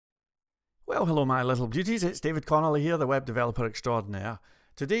Well, hello my little beauties, it's David Connolly here, the web developer extraordinaire.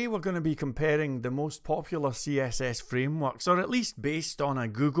 Today we're going to be comparing the most popular CSS frameworks, or at least based on a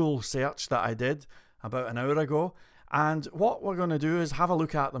Google search that I did about an hour ago. And what we're going to do is have a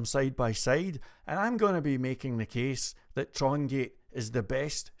look at them side by side, and I'm going to be making the case that Trongate is the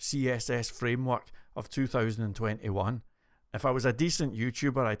best CSS framework of 2021. If I was a decent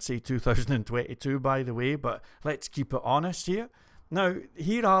YouTuber, I'd say 2022, by the way, but let's keep it honest here. Now,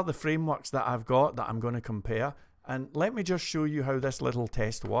 here are the frameworks that I've got that I'm going to compare, and let me just show you how this little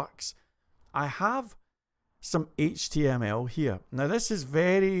test works. I have some HTML here. Now, this is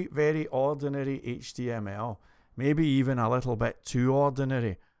very, very ordinary HTML, maybe even a little bit too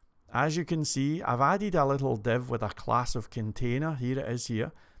ordinary. As you can see, I've added a little div with a class of container. Here it is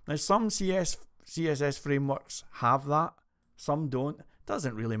here. Now, some CSS frameworks have that, some don't.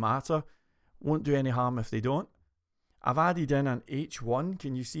 Doesn't really matter. Won't do any harm if they don't. I've added in an H1.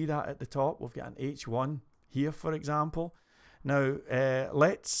 Can you see that at the top? We've got an H1 here, for example. Now,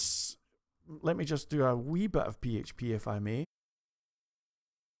 let me just do a wee bit of PHP, if I may.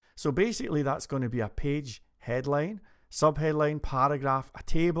 So basically, that's going to be a page headline, subheadline, paragraph, a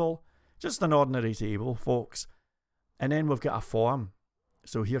table, just an ordinary table, folks. And then we've got a form.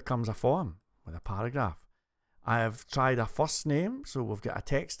 So here comes a form with a paragraph. I have tried a first name, so we've got a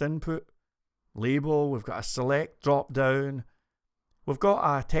text input. Label, we've got a select drop down, we've got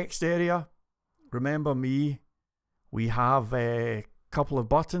a text area. Remember me, we have a couple of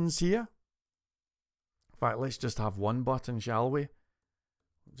buttons here. In fact, let's just have one button, shall we?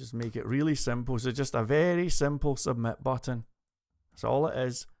 Just make it really simple. So just a very simple submit button. That's all it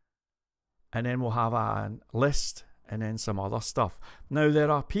is. And then we'll have a list and then some other stuff. Now,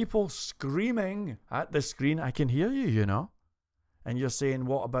 there are people screaming at the screen. I can hear you, you know. And you're saying,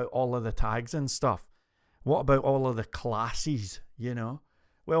 what about all of the tags and stuff? What about all of the classes, you know?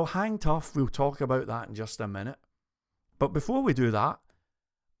 Well, hang tough, we'll talk about that in just a minute. But before we do that,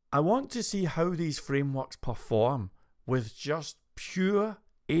 I want to see how these frameworks perform with just pure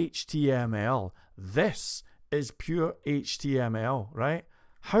HTML. This is pure HTML, right?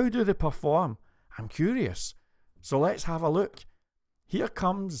 How do they perform? I'm curious. So let's have a look. Here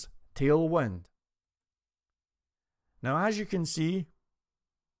comes Tailwind. Now, as you can see,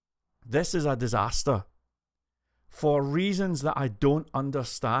 this is a disaster. For reasons that I don't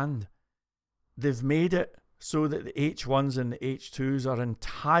understand, they've made it so that the H1s and the H2s are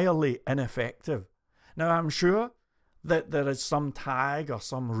entirely ineffective. Now, I'm sure that there is some tag or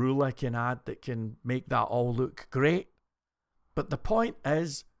some rule I can add that can make that all look great. But the point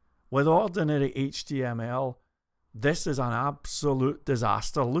is, with ordinary HTML, this is an absolute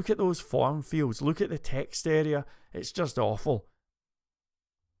disaster. Look at those form fields. Look at the text area. It's just awful.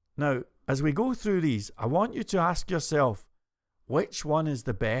 Now, as we go through these, I want you to ask yourself, which one is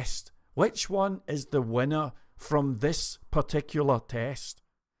the best? Which one is the winner from this particular test?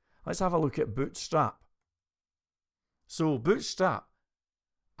 Let's have a look at Bootstrap. So Bootstrap,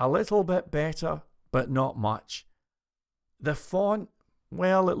 a little bit better, but not much. The font,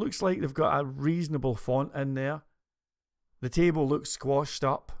 well, it looks like they've got a reasonable font in there. The table looks squashed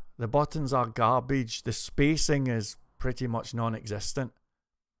up. The buttons are garbage. The spacing is pretty much non-existent.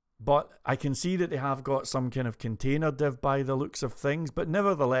 But I can see that they have got some kind of container div by the looks of things. But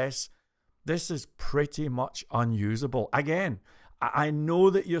nevertheless, this is pretty much unusable. Again, I know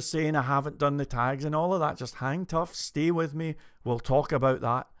that you're saying I haven't done the tags and all of that. Just hang tough. Stay with me. We'll talk about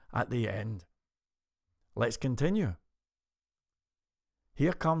that at the end. Let's continue.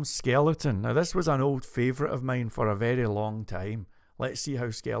 Here comes Skeleton. Now, this was an old favourite of mine for a very long time. Let's see how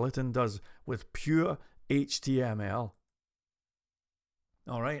Skeleton does with pure HTML.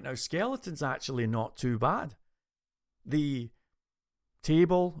 Alright, now Skeleton's actually not too bad. The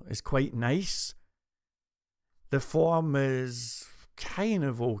table is quite nice. The form is kind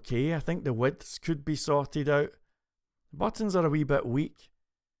of okay. I think the widths could be sorted out. Buttons are a wee bit weak,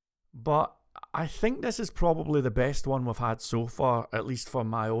 but I think this is probably the best one we've had so far, at least for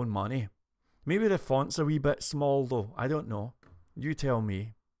my own money. Maybe the font's a wee bit small though, I don't know. You tell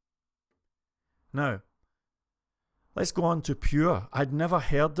me. Now, let's go on to Pure. I'd never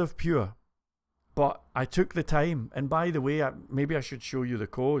heard of Pure, but I took the time. And by the way, maybe I should show you the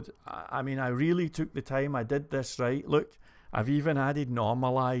code. I mean, I really took the time. I did this right. Look, I've even added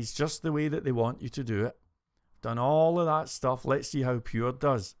Normalize just the way that they want you to do it. Done all of that stuff. Let's see how Pure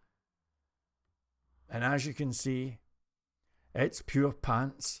does. And as you can see, it's pure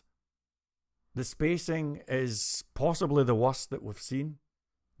pants. The spacing is possibly the worst that we've seen.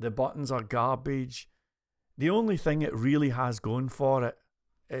 The buttons are garbage. The only thing it really has going for it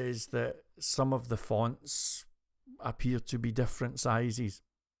is that some of the fonts appear to be different sizes.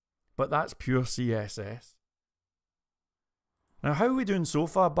 but that's pure CSS. Now, how are we doing so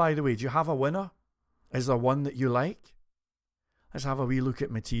far, by the way? Do you have a winner? Is there one that you like? Let's have a wee look at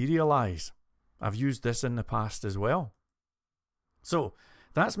Materialize. I've used this in the past as well. So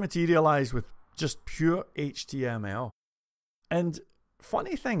that's Materialize with just pure HTML. And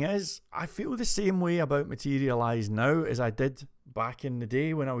funny thing is, I feel the same way about Materialize now as I did back in the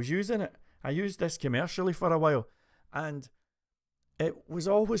day when I was using it. I used this commercially for a while, and it was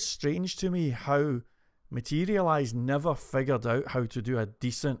always strange to me how Materialize never figured out how to do a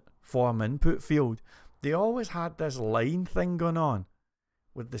decent form input field. They always had this line thing going on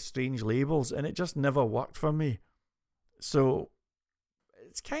with the strange labels, and it just never worked for me. So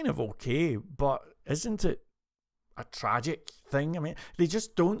it's kind of okay, but isn't it a tragic thing? I mean, they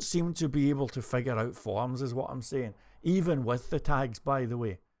just don't seem to be able to figure out forms, is what I'm saying, even with the tags, by the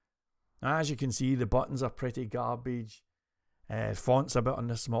way. As you can see, the buttons are pretty garbage. Font's a bit on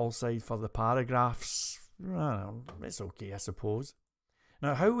the small side for the paragraphs. I don't know, it's okay, I suppose.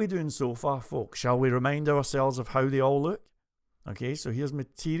 Now, how are we doing so far, folks? Shall we remind ourselves of how they all look? Okay, so here's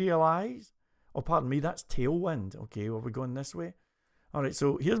Materialize. Oh, pardon me, that's Tailwind. Okay, are we going this way? Alright,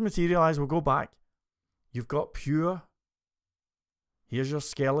 so here's Materialize. We'll go back. You've got Pure. Here's your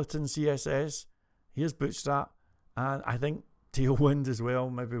skeleton CSS. Here's Bootstrap. And I think Tailwind as well.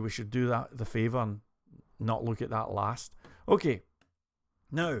 Maybe we should do that the favour and not look at that last. Okay.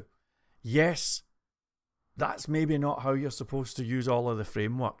 Now, yes, that's maybe not how you're supposed to use all of the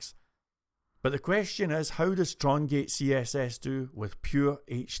frameworks. But the question is, how does Trongate CSS do with pure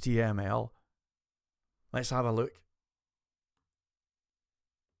HTML? Let's have a look.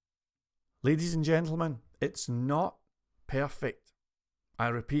 Ladies and gentlemen, it's not perfect. I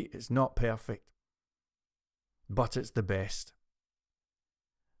repeat, it's not perfect. But it's the best.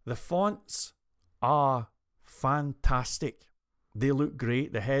 The fonts are fantastic. They look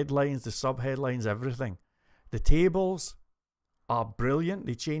great. The headlines, the subheadlines, everything. The tables are brilliant.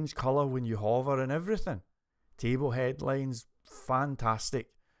 They change colour when you hover and everything. Table headlines, fantastic.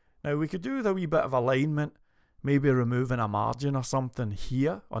 Now we could do with a wee bit of alignment, maybe removing a margin or something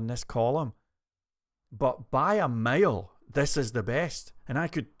here on this column. But by a mile, this is the best. And I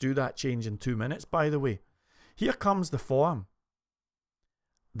could do that change in 2 minutes, by the way. Here comes the form.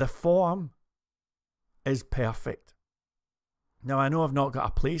 The form is perfect. Now I know I've not got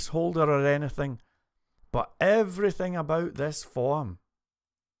a placeholder or anything, but everything about this form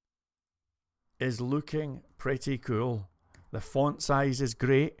is looking pretty cool. The font size is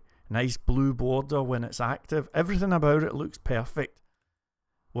great. Nice blue border when it's active. Everything about it looks perfect.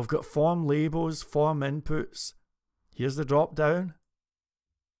 We've got form labels, form inputs. Here's the drop down.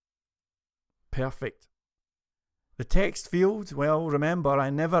 Perfect. The text field, well, remember I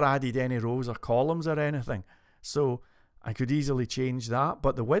never added any rows or columns or anything. So I could easily change that,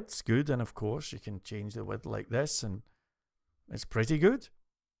 but the width's good, and of course you can change the width like this, and it's pretty good.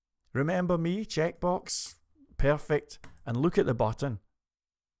 Remember me, checkbox, perfect, and look at the button.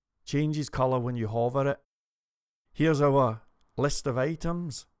 Changes colour when you hover it. Here's our list of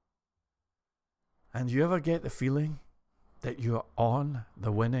items, and you ever get the feeling that you're on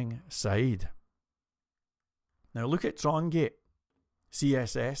the winning side? Now look at Trongate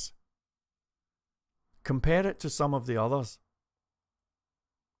CSS. Compare it to some of the others.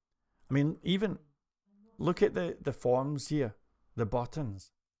 I mean, even look at the forms here, the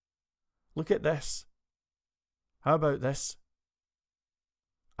buttons. Look at this. How about this?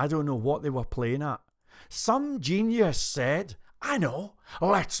 I don't know what they were playing at. Some genius said, I know,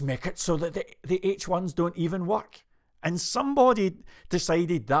 let's make it so that the H1s don't even work. And somebody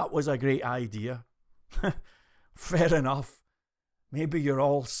decided that was a great idea. Fair enough. Maybe you're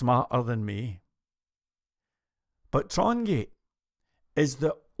all smarter than me. But Trongate is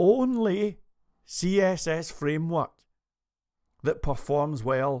the only CSS framework that performs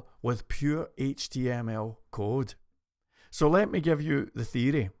well with pure HTML code. So let me give you the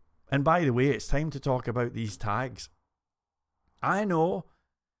theory. And by the way, it's time to talk about these tags. I know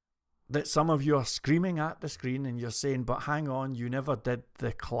that some of you are screaming at the screen and you're saying, but hang on, you never did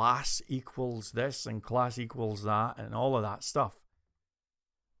the class equals this and class equals that and all of that stuff.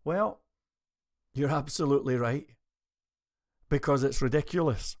 Well, you're absolutely right. Because it's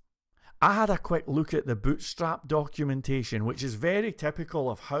ridiculous. I had a quick look at the Bootstrap documentation, which is very typical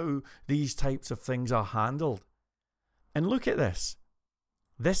of how these types of things are handled. And look at this.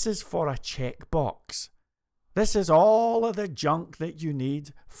 This is for a checkbox. This is all of the junk that you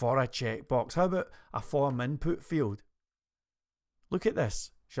need for a checkbox. How about a form input field? Look at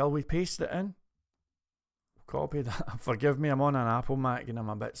this. Shall we paste it in? Copy that. Forgive me, I'm on an Apple Mac and I'm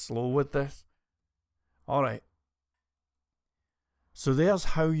a bit slow with this. Alright. So there's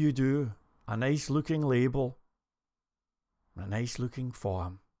how you do a nice looking label, a nice looking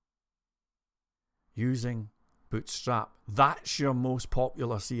form using Bootstrap. That's your most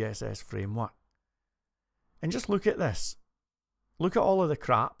popular CSS framework. And just look at this. Look at all of the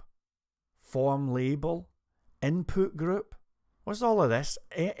crap. Form label, input group. What's all of this?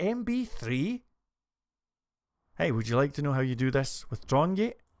 MB3? Hey, would you like to know how you do this with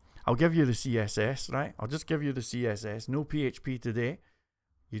Trongate? I'll give you the CSS, right? I'll just give you the CSS. No PHP today.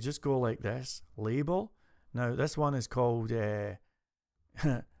 You just go like this. Label. Now, this one is called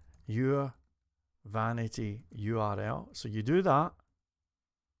your vanity URL. So you do that.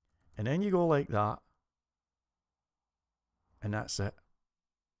 And then you go like that. And that's it.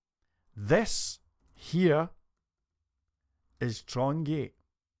 This here is Trongate.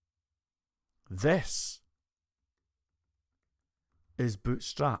 This is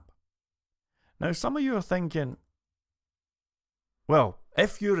Bootstrap. Now, some of you are thinking, well,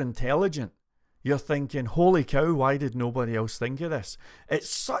 if you're intelligent, you're thinking, holy cow, why did nobody else think of this? It's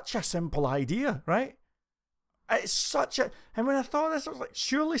such a simple idea, right? It's such a... And when I thought this, I was like,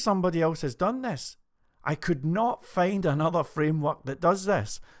 surely somebody else has done this. I could not find another framework that does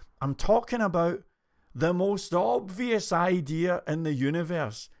this. I'm talking about the most obvious idea in the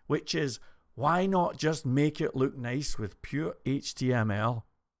universe, which is, why not just make it look nice with pure HTML?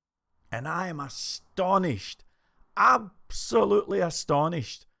 And I am astonished, absolutely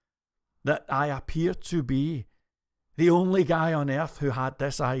astonished, that I appear to be the only guy on earth who had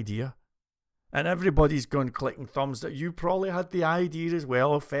this idea. And everybody's going clicking thumbs that you probably had the idea as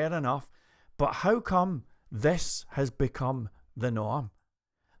well, fair enough. But how come this has become the norm?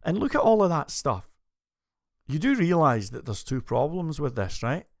 And look at all of that stuff. You do realize that there's two problems with this,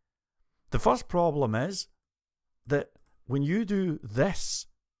 right? The first problem is that when you do this,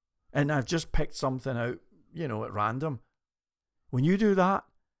 and I've just picked something out, you know, at random. When you do that,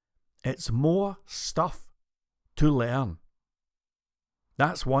 it's more stuff to learn.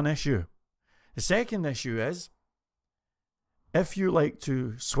 That's one issue. The second issue is, if you like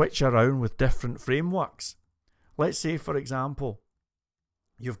to switch around with different frameworks, let's say, for example,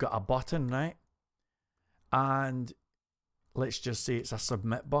 you've got a button, right? And let's just say it's a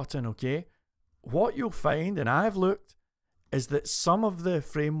submit button, okay? What you'll find, and I've looked, is that some of the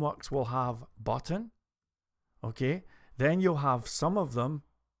frameworks will have button, okay? Then you'll have some of them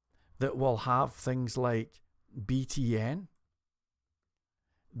that will have things like BTN.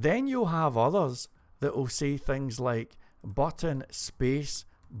 Then you'll have others that will say things like button space,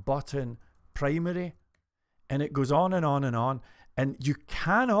 button primary, and it goes on and on and on. And you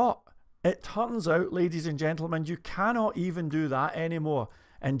cannot, it turns out, ladies and gentlemen, you cannot even do that anymore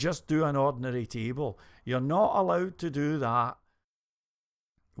and just do an ordinary table. You're not allowed to do that.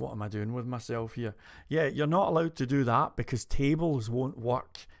 What am I doing with myself here? Yeah, you're not allowed to do that because tables won't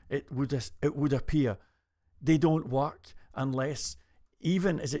work. It would appear they don't work unless,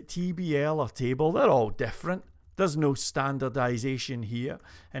 even, is it TBL or table? They're all different. There's no standardization here.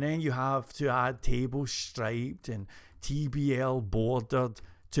 And then you have to add table striped and TBL bordered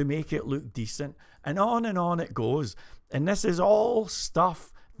to make it look decent. And on it goes. And this is all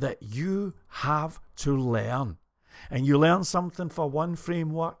stuff that you have to learn. And you learn something for one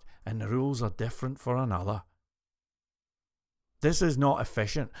framework and the rules are different for another. This is not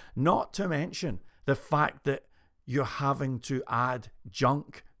efficient. Not to mention the fact that you're having to add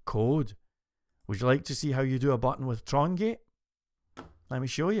junk code. Would you like to see how you do a button with Trongate? Let me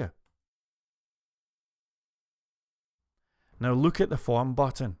show you. Now look at the form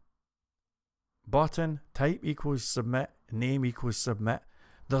button. Button, type equals submit, name equals submit.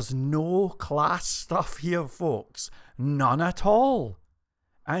 There's no class stuff here, folks. None at all.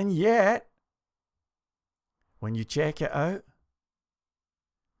 And yet, when you check it out,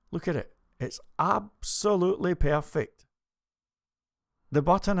 look at it. It's absolutely perfect. The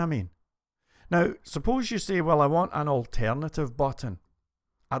button, I mean. Now, suppose you say, well, I want an alternative button.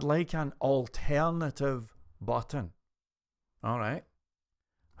 I'd like an alternative button. All right.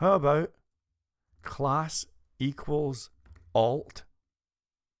 How about class equals alt?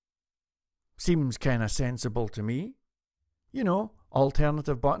 Seems kind of sensible to me. You know,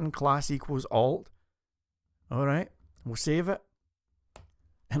 alternative button, class equals alt. All right. We'll save it.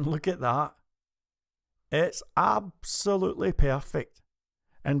 And look at that. It's absolutely perfect.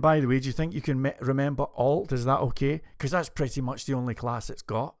 And by the way, do you think you can remember alt? Is that okay? Because that's pretty much the only class it's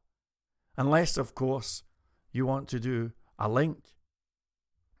got. Unless, of course, you want to do a link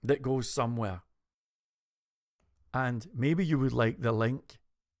that goes somewhere. And maybe you would like the link,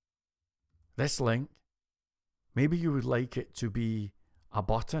 this link, maybe you would like it to be a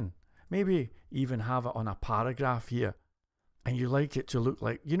button. Maybe even have it on a paragraph here. and you like it to look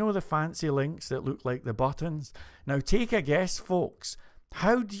like, you know, the fancy links that look like the buttons? Now take a guess, folks.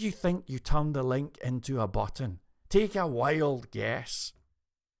 How do you think you turn the link into a button? Take a wild guess.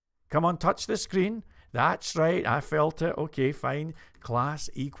 Come on, touch the screen. That's right, I felt it. Okay, fine. Class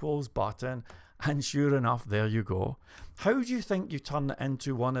equals button. And sure enough, there you go. How do you think you turn it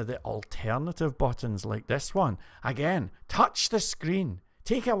into one of the alternative buttons like this one? Again, touch the screen.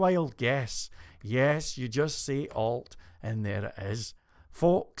 Take a wild guess. Yes, you just say Alt, and there it is.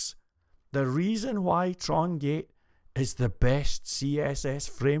 Folks, the reason why Trongate is the best CSS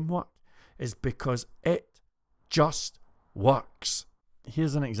framework is because it just works.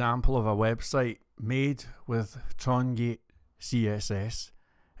 Here's an example of a website made with Trongate CSS.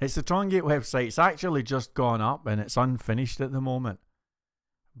 It's the Trongate website. It's actually just gone up and it's unfinished at the moment.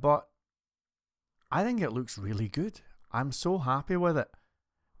 But I think it looks really good. I'm so happy with it.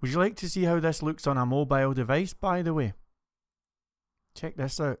 Would you like to see how this looks on a mobile device, by the way? Check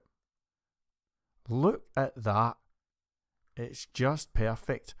this out. Look at that. It's just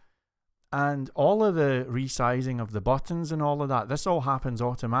perfect. And all of the resizing of the buttons and all of that, this all happens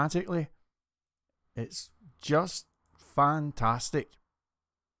automatically. It's just fantastic.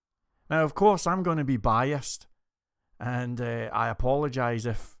 Now, of course, I'm going to be biased, and I apologize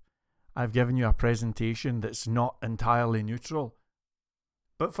if I've given you a presentation that's not entirely neutral.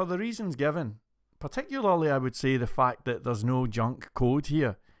 But for the reasons given, particularly I would say the fact that there's no junk code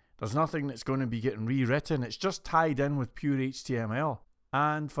here. There's nothing that's going to be getting rewritten. It's just tied in with pure HTML.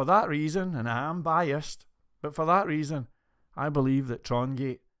 And for that reason, and I am biased, but for that reason, I believe that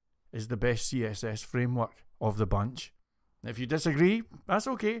Trongate is the best CSS framework of the bunch. If you disagree, that's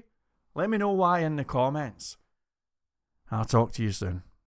okay. Let me know why in the comments. I'll talk to you soon.